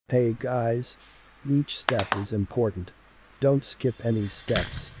Hey guys. Each step is important. Don't skip any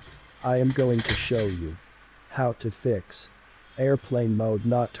steps. I am going to show you how to fix airplane mode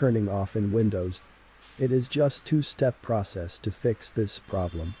not turning off in Windows. It is just two-step process to fix this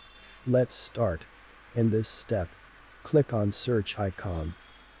problem. Let's start. In this step, click on search icon.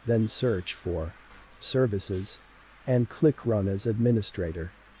 Then search for services and click run as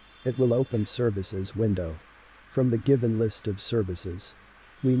administrator. It will open services window. From the given list of services,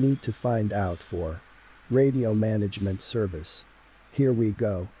 we need to find out for radio management service. Here we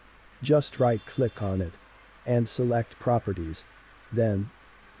go. Just right click on it and select properties. Then,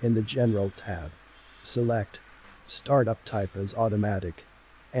 in the general tab, select startup type as automatic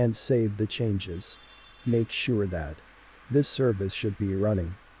and save the changes. Make sure that this service should be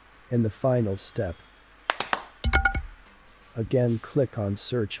running. In the final step, again click on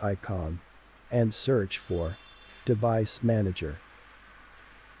search icon and search for device manager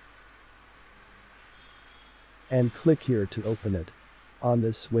and click here to open it. On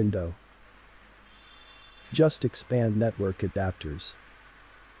this window, just expand network adapters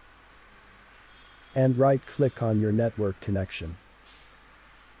and right click on your network connection.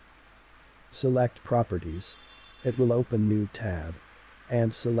 Select properties. It will open new tab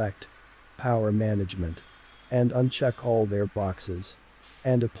and select power management and uncheck all their boxes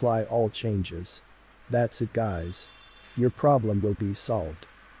and apply all changes. That's it guys. Your problem will be solved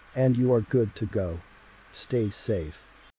and you are good to go. Stay safe.